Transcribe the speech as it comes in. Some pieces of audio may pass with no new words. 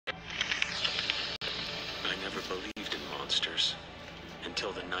believed in monsters,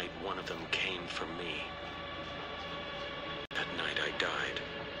 until the night one of them came for me. That night I died,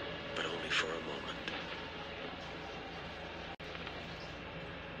 but only for a moment.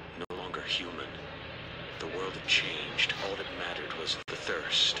 No longer human. The world had changed. All that mattered was the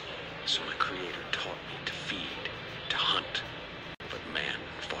thirst. So my creator taught me to feed, to hunt. But man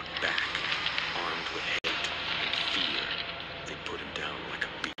fought back, armed with hate and fear. They put him down like a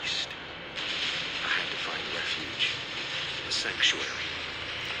beast. I had to find refuge, a sanctuary,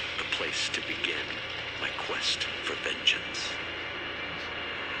 a place to begin my quest for vengeance.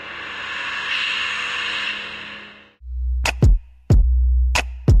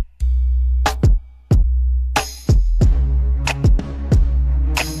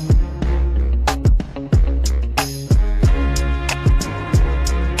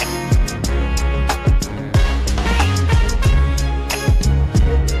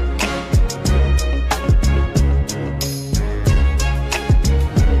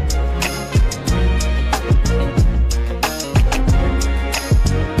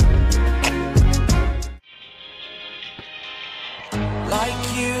 Like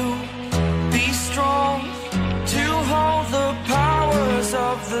you, be strong to hold the powers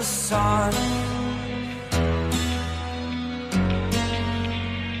of the sun.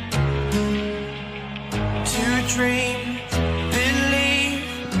 To dream, believe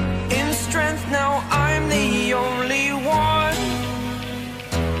in strength. Now I'm the only one,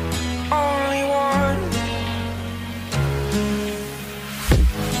 only one.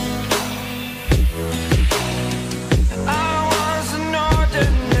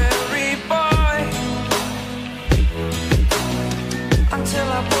 Until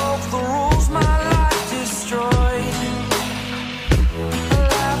I broke the rules, my life destroyed. A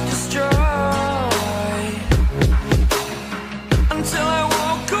life destroyed. Until I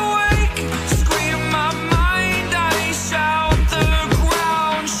woke awake, scream my mind, I shout, the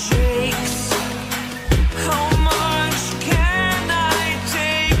ground shakes. How much can I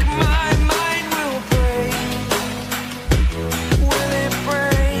take? My mind will break. Will it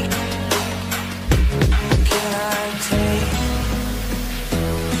break? Can I take?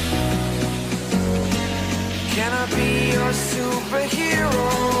 Can I be your superhero?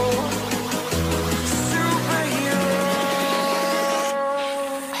 Superhero.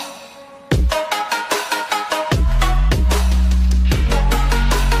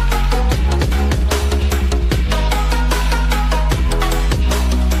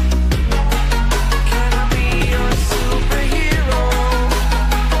 Can I be your superhero?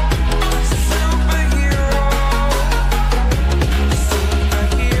 Superhero.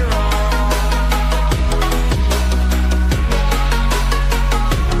 Superhero.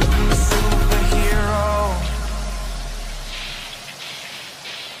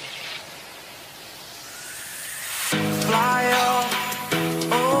 Fly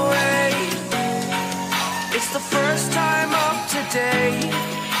away. It's the first time of today.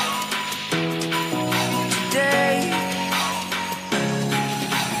 Today.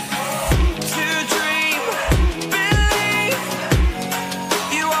 To dream, believe.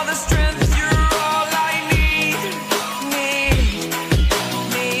 You are the strength, you're all I need. Need.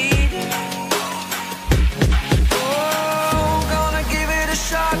 Oh, gonna give it a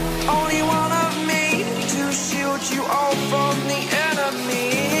shot. Only one of me to shield you all from the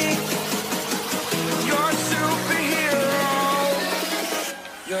enemy. You're a superhero.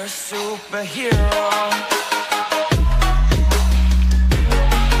 You're a superhero.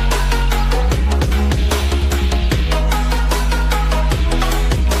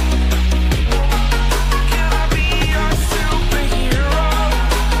 Can I be your superhero?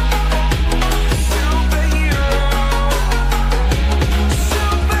 Superhero.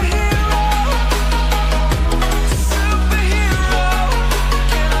 Superhero. Superhero.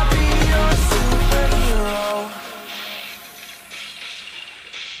 Can I be your superhero?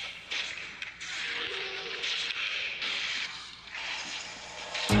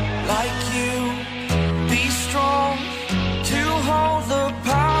 Like you, be strong to hold the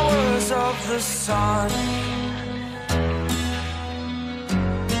powers of the sun.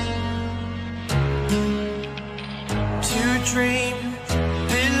 To dream,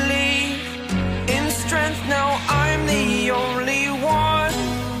 believe in strength. Now I'm the only one,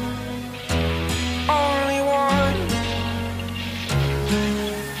 only one.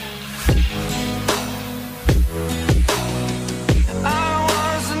 I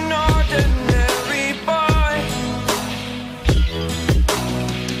was an ordinary boy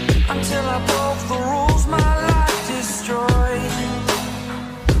until I broke the rules. My life destroyed.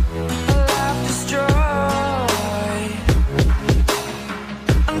 A life destroyed.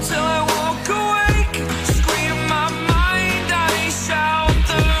 Until I woke awake, scream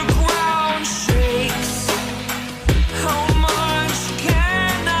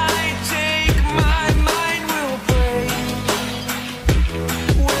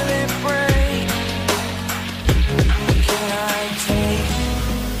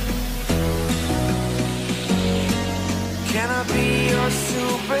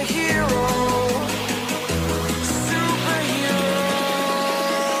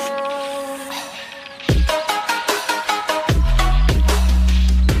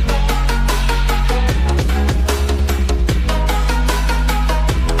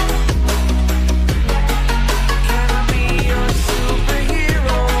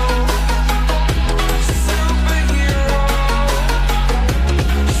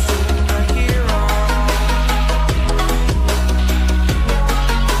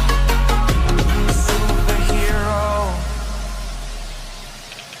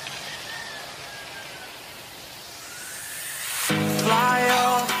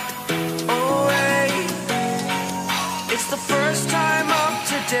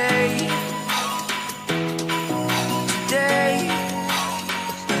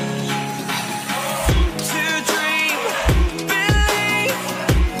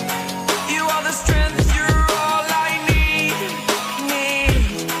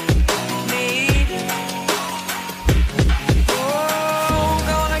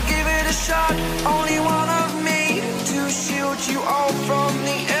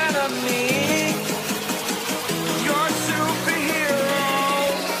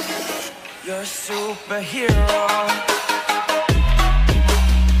superhero.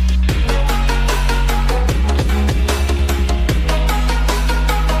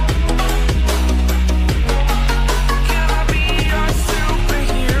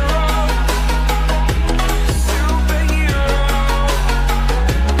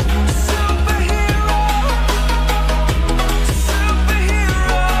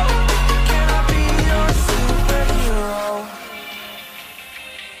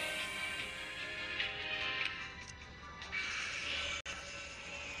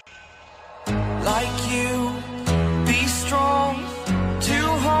 Like you, be strong to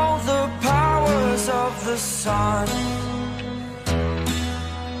hold the powers of the sun.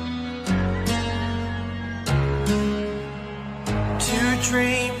 To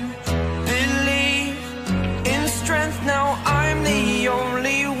dream, believe in strength. Now I'm the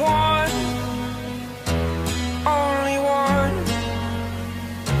only one, only one.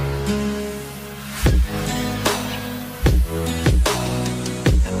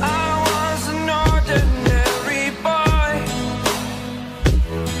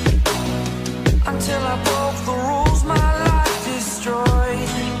 Until I broke the rules, my life destroyed.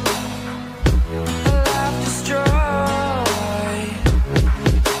 Life destroyed.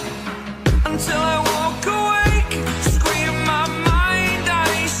 Until I walk awake, scream my mind,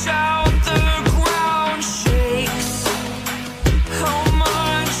 I shout, the ground shakes. How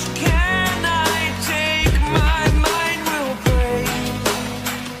much can I take? My mind will break.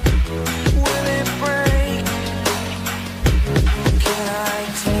 Will it break? Can I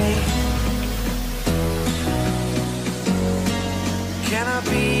take? Can I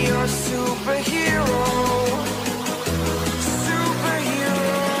be your superhero? Superhero.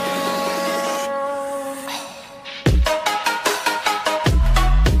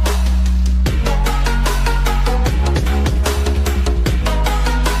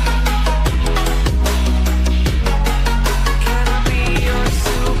 Can I be your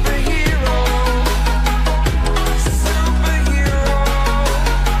superhero? Superhero.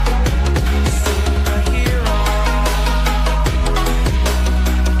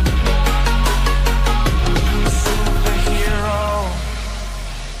 Superhero.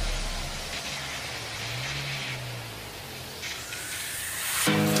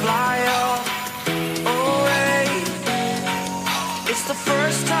 Fly up, away. It's the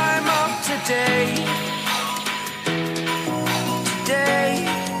first time of today. Today.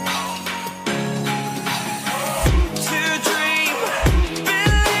 To dream,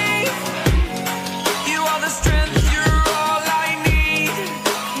 believe. You are the strength, you're all I need.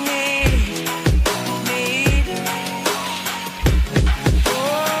 Need.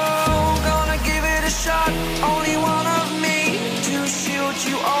 Oh, gonna give it a shot. Only one of me to shield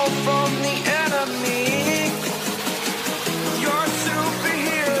you all from the enemy. You're a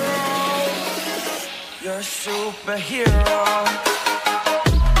superhero. You're a superhero.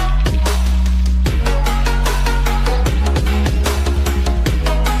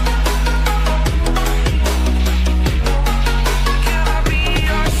 Can I be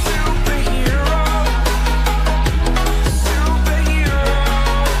your superhero? Superhero.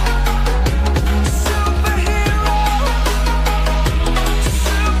 Superhero.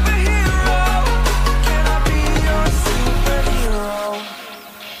 Superhero. Can I be your superhero?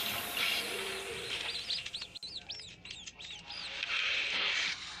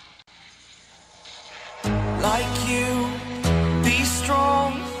 Like you, be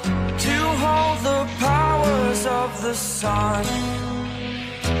strong to hold the powers of the sun.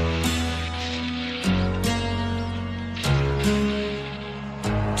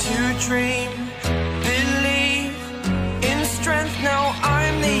 To dream, believe in strength. Now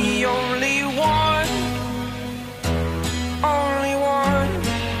I'm the only one, only one.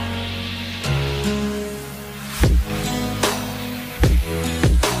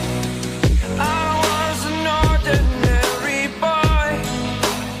 I was an ordinary boy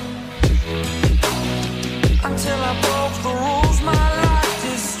until I broke the rules. My life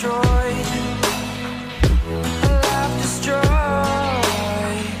destroyed. Life destroyed.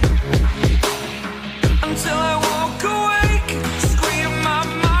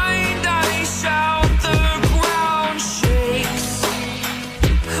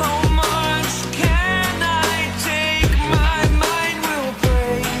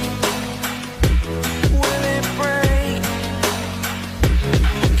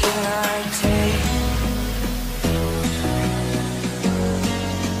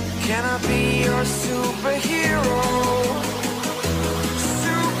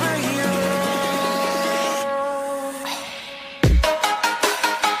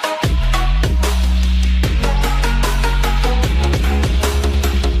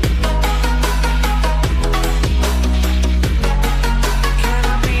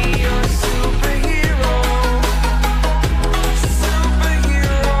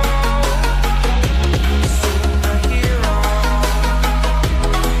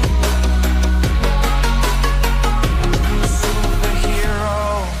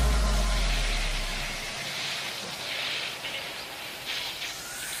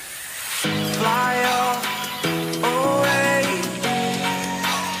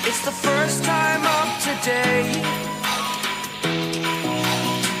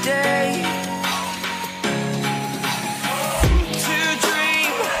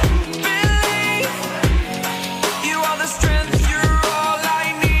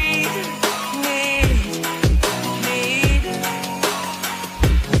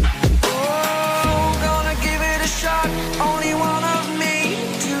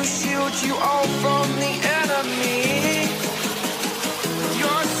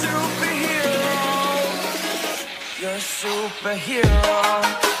 superhero.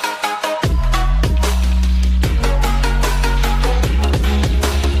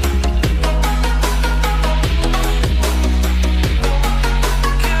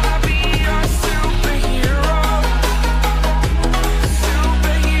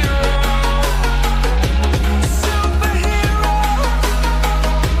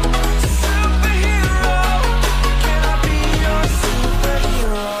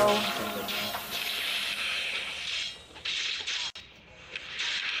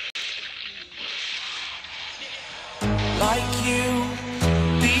 Like you,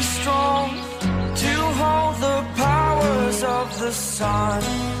 be strong to hold the powers of the sun.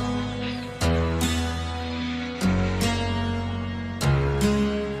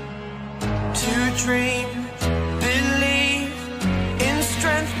 To dream, believe in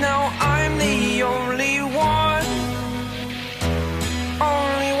strength. Now I'm the only one,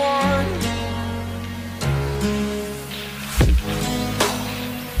 only one.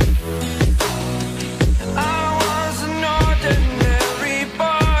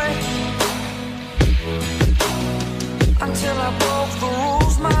 Until I broke the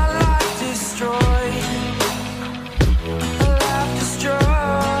rules, my life destroyed. A life destroyed.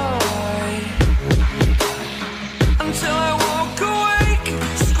 Until I woke awake,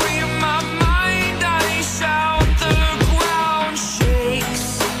 scream my mind, I shout, the ground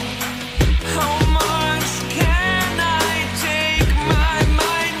shakes. How much can I take? My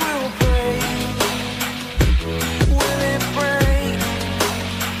mind will break. Will it break?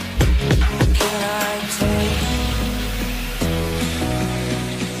 Can I take?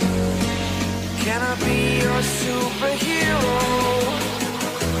 Can I be your superhero?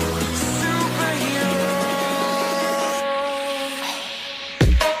 Superhero.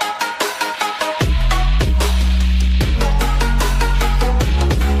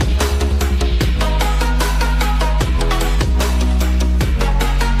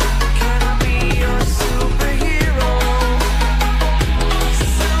 Can I be your superhero?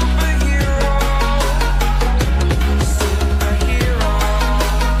 Superhero. Superhero.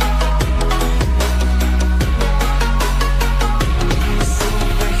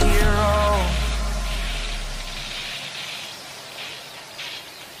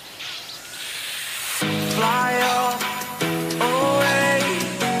 Fly up, away.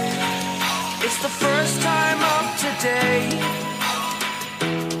 It's the first time of today.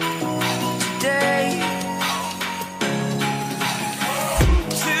 Today.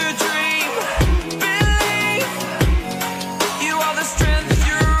 To dream, believe. You are the strength,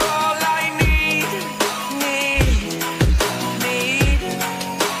 you're all I need. Need.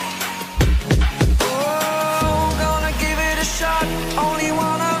 Oh, gonna give it a shot. Only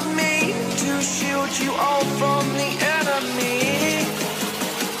one of me to shield you all from the enemy.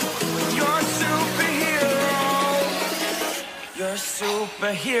 You're a superhero. You're a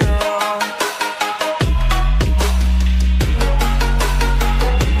superhero.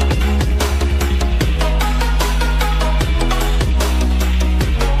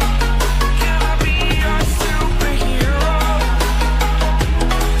 Can I be your superhero?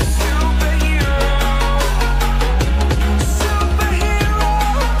 Superhero. Superhero.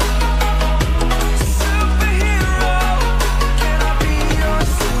 Superhero. Can I be your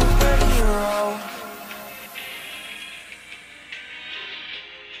superhero?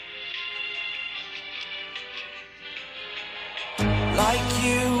 Like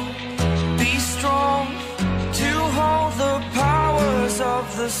you, be strong to hold the powers of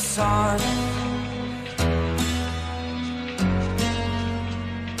the sun.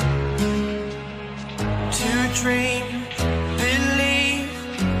 To dream, believe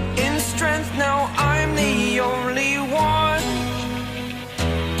in strength. Now I'm the only one,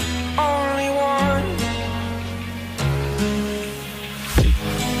 only one.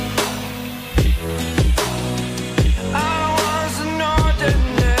 I was an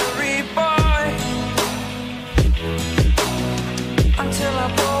ordinary boy until I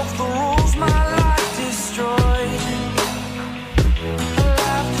broke the rules. My life destroyed. A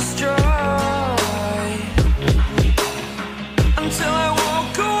life destroyed.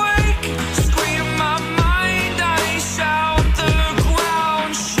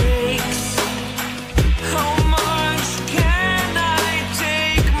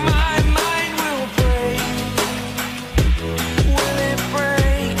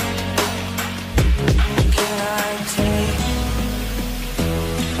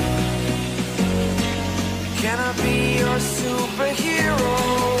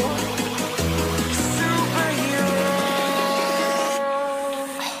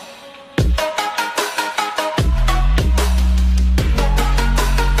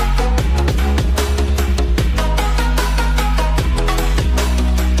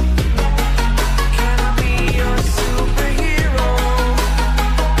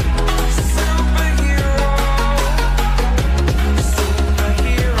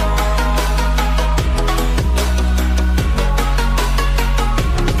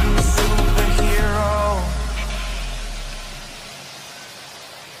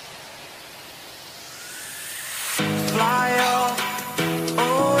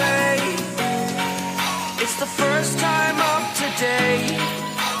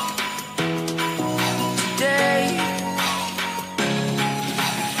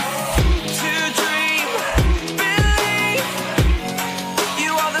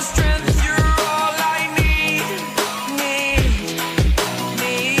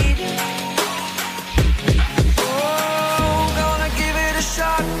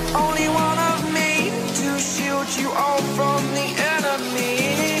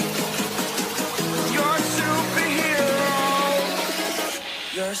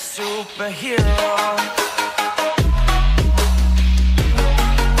 You're a superhero.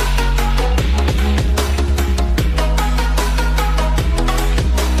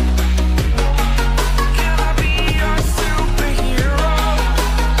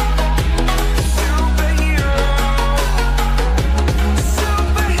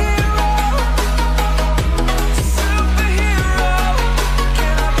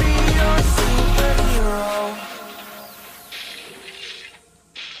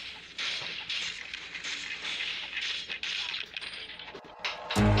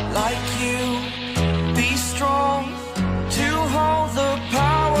 Like you, be strong to hold the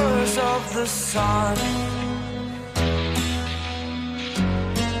powers of the sun.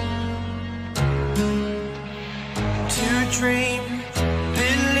 To dream,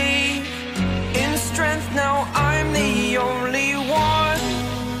 believe in strength. Now I'm the only one,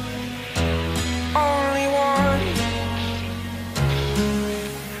 only one.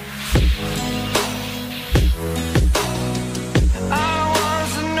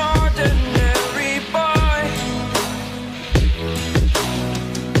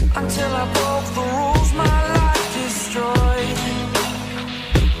 Until I broke the rules, my life destroyed.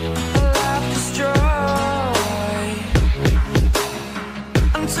 Life destroyed.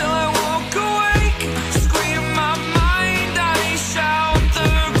 Until I woke awake, scream my mind, I shout,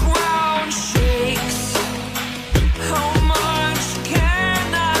 the ground shakes. How much can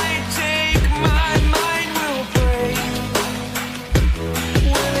I take? My mind will break.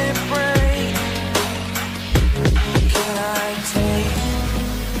 Will it break? Can I take?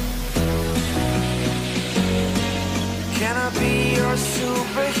 Can I be your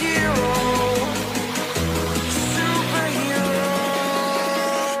superhero? Superhero.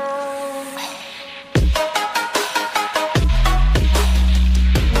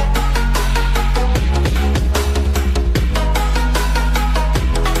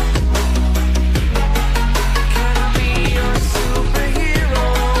 Can I be your superhero?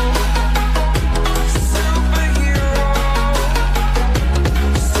 Superhero.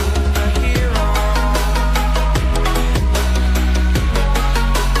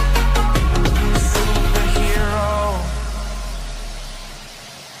 Superhero.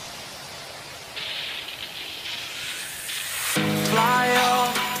 Fly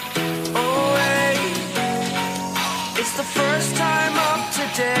up, away. It's the first time of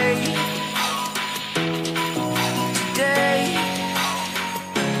today. Today.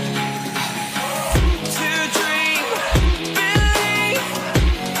 To dream, believe.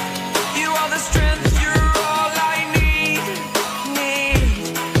 You are the strength, you're all I need.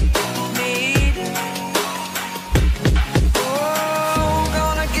 Need. Oh,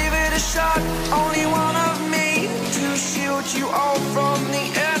 gonna give it a shot. Only one of me to shield you all from the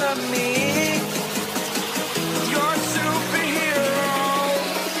enemy. You're a superhero.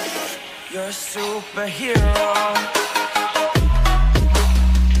 You're a superhero.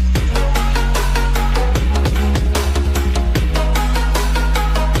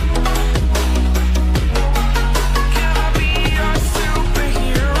 Can I be your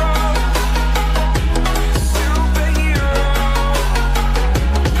superhero? Superhero.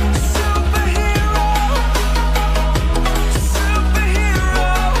 Superhero. Superhero.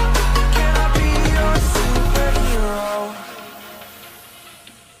 Can I be your superhero?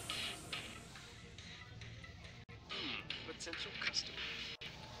 Potential customer.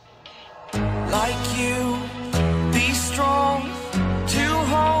 Like you, be strong to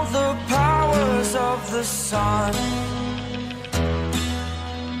hold the powers of the sun.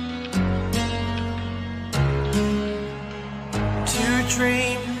 To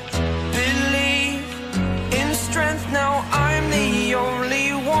dream, believe in strength. Now I'm the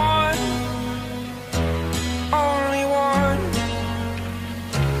only one, only one.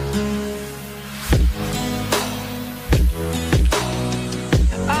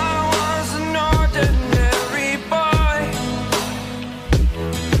 I was an ordinary boy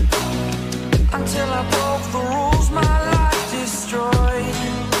until I broke the rules, my life destroyed.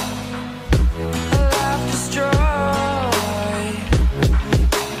 Life destroyed.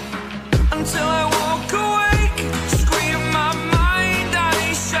 Until I woke awake, scream my mind,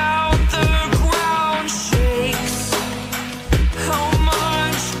 I shout, the ground shakes. How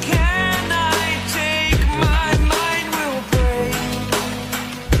much can I take? My mind will break.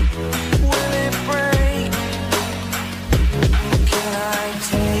 Will it break? Can I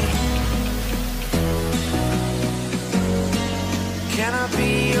take? Can I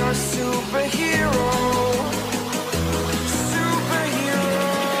be your superhero? Superhero.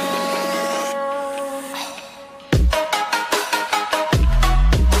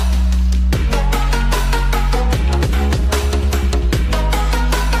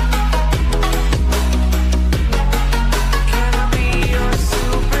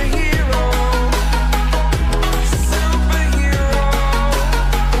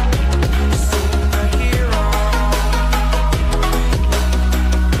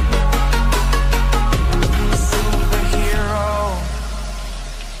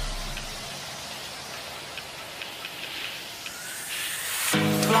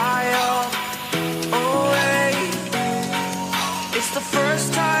 the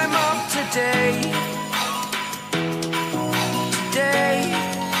first time of today. Today.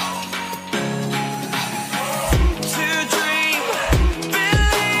 To dream,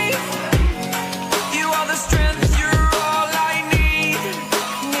 believe. You are the strength, you're all I need.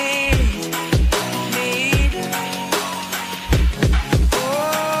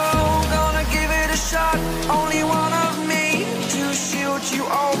 Oh, gonna give it a shot. Only one of me to shield you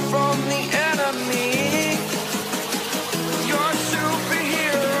all from the enemy. You're a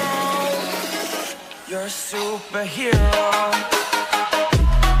superhero. You're a superhero.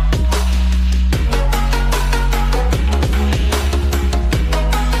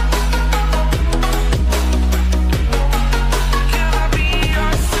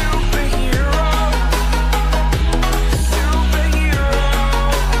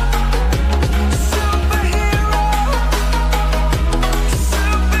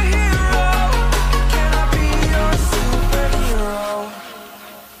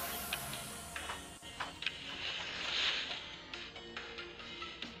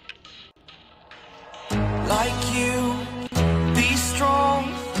 Like you, be strong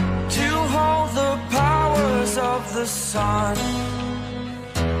to hold the powers of the sun.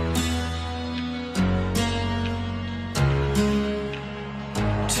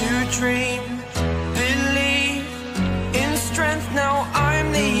 To dream, believe in strength. Now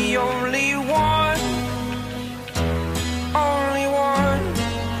I'm the only one, only one.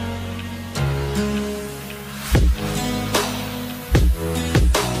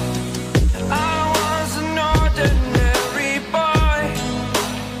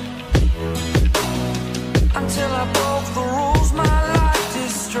 Until I broke the rules, my life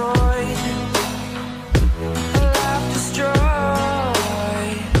destroyed. Life destroyed.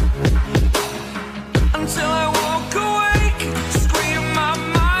 Until I woke awake, scream my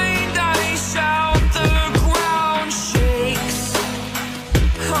mind, I shout, the ground shakes.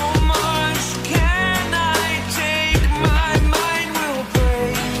 How much can I take? My mind will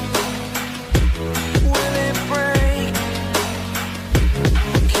break. Will it break?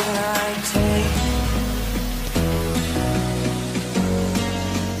 Can I take?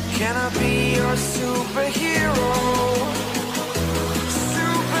 Can I be your superhero?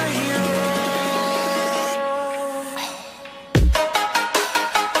 Superhero.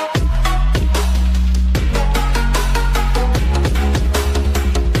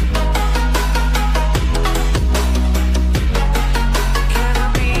 Can I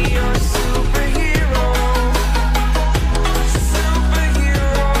be your superhero?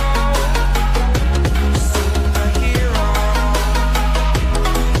 Superhero.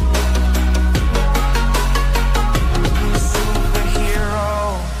 Superhero.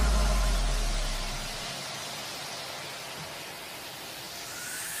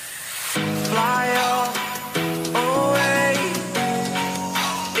 Fly up, away.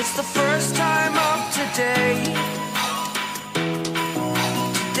 It's the first time of today.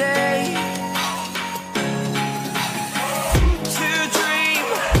 Today. To dream,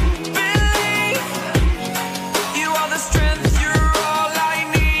 believe. You are the strength, you're all I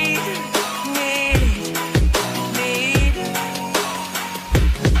need.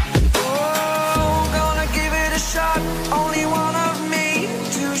 Oh, gonna give it a shot. Only one of me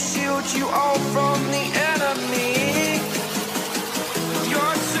to shield you all from the enemy.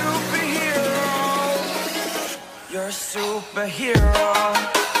 You're a superhero. You're a superhero.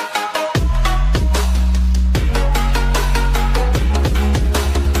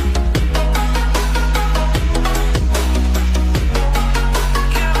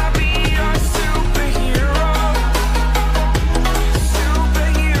 Can I be your superhero?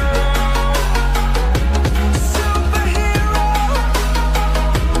 Superhero. Superhero.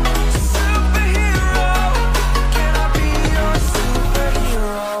 Superhero. Can I be your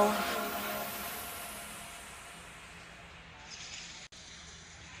superhero?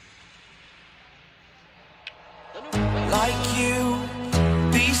 Like you,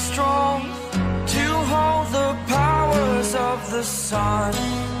 be strong to hold the powers of the sun.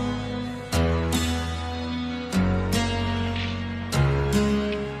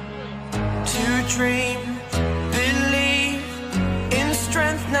 To dream, believe in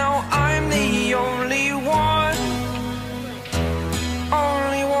strength. Now I'm the only one,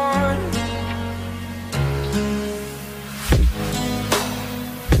 only one.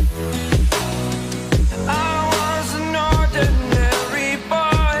 I was an ordinary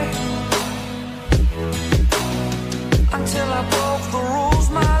boy until I broke the rules.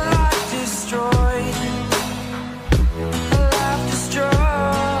 My life destroyed. Life destroyed.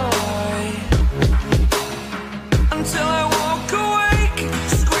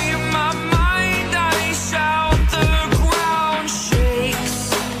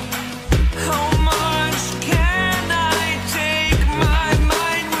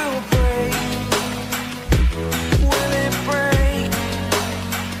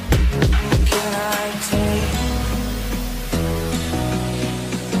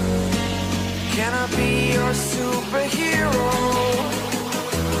 Can I be your superhero?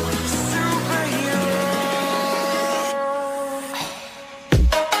 Superhero.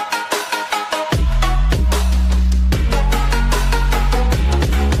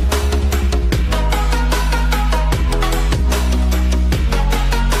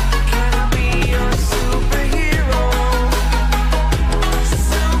 Can I be your superhero?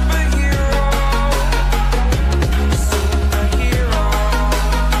 Superhero. Superhero.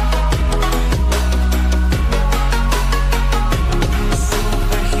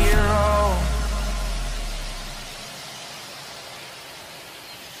 Superhero.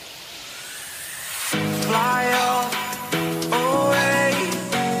 Fly away.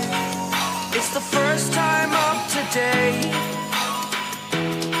 It's the first time of today.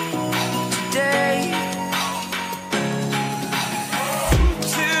 Today.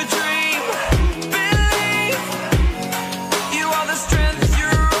 To dream, believe. You are the strength,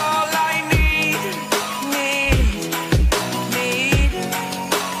 you're all I need. Need.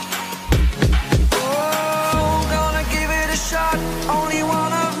 Oh, gonna give it a shot. Only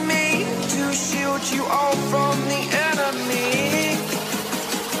one of me to shield you all from the enemy.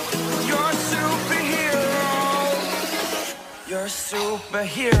 You're a superhero. You're a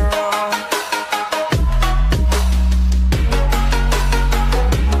superhero.